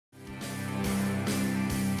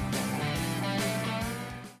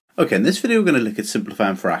Okay, in this video we're going to look at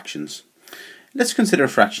simplifying fractions. Let's consider a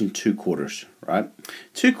fraction 2/4, right?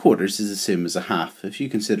 2/4 is the same as a half. If you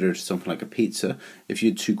consider something like a pizza, if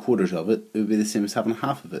you had 2/4 of it, it would be the same as having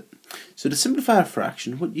half of it. So to simplify a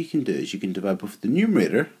fraction, what you can do is you can divide both the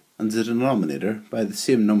numerator and the denominator by the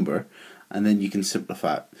same number, and then you can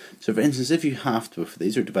simplify it. So for instance, if you halved both of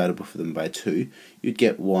these, or divided both of them by 2, you'd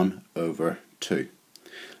get 1/2.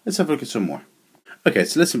 Let's have a look at some more. Okay,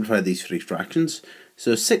 so let's simplify these three fractions.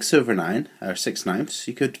 So 6/9, or 6/9,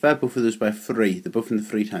 you could divide both of those by 3. They're both in the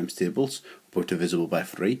 3 times tables, both divisible by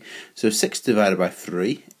 3. So 6 divided by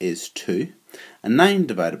 3 is 2, and 9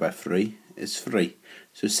 divided by 3 is 3.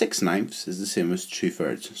 So 6/9 is the same as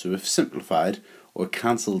 2/3. So we've simplified or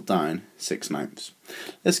cancelled down 6/9.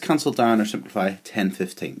 Let's cancel down or simplify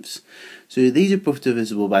 10/15. So these are both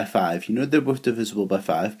divisible by 5. You know they're both divisible by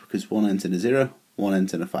 5 because one ends in a 0, one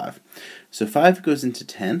ends in a 5. So 5 goes into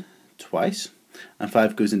 10 twice, and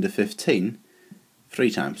 5 goes into 15 3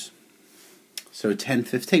 times. So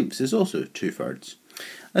 10/15 is also 2/3.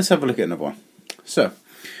 Let's have a look at another one. So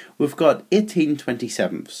we've got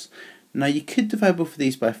 18/27. Now you could divide both of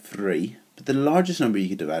these by 3, but the largest number you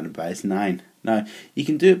could divide them by is 9. Now you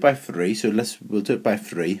can do it by 3, so we'll do it by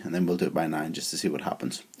 3 and then we'll do it by 9 just to see what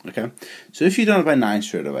happens. Okay, so if you do it by 9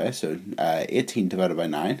 straight away, so 18 divided by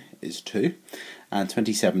 9 is 2, and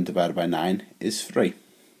 27 divided by 9 is 3.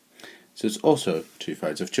 So it's also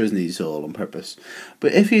 2/3. I've chosen these all on purpose.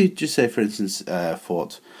 But if you just say, for instance,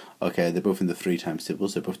 thought, okay, they're both in the 3 times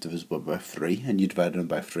tables, they're both divisible by 3, and you divide them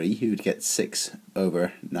by 3, you would get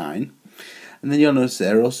 6/9. And then you'll notice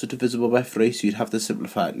they're also divisible by 3, so you'd have to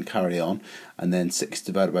simplify it and carry on. And then 6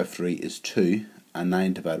 divided by 3 is 2, and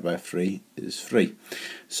 9 divided by 3 is 3.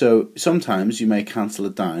 So sometimes you may cancel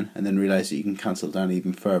it down and then realise that you can cancel it down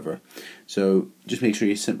even further. So just make sure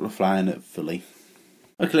you're simplifying it fully.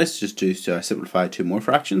 Okay, let's just simplify 2 more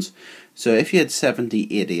fractions. So if you had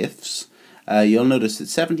 70/80, you'll notice that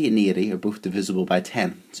 70 and 80 are both divisible by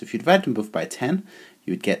 10. So if you divide them both by 10,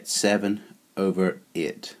 you would get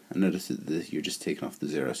 7/8. And notice that you're just taking off the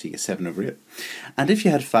 0, so you get 7/8. And if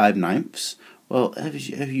you had 5/9, well,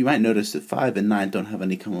 you might notice that 5 and 9 don't have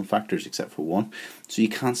any common factors except for 1, so you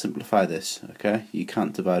can't simplify this. Okay, you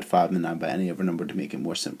can't divide 5 and 9 by any other number to make it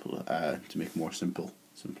more simple.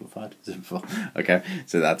 Simple. Okay,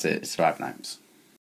 so that's it. It's 5/9.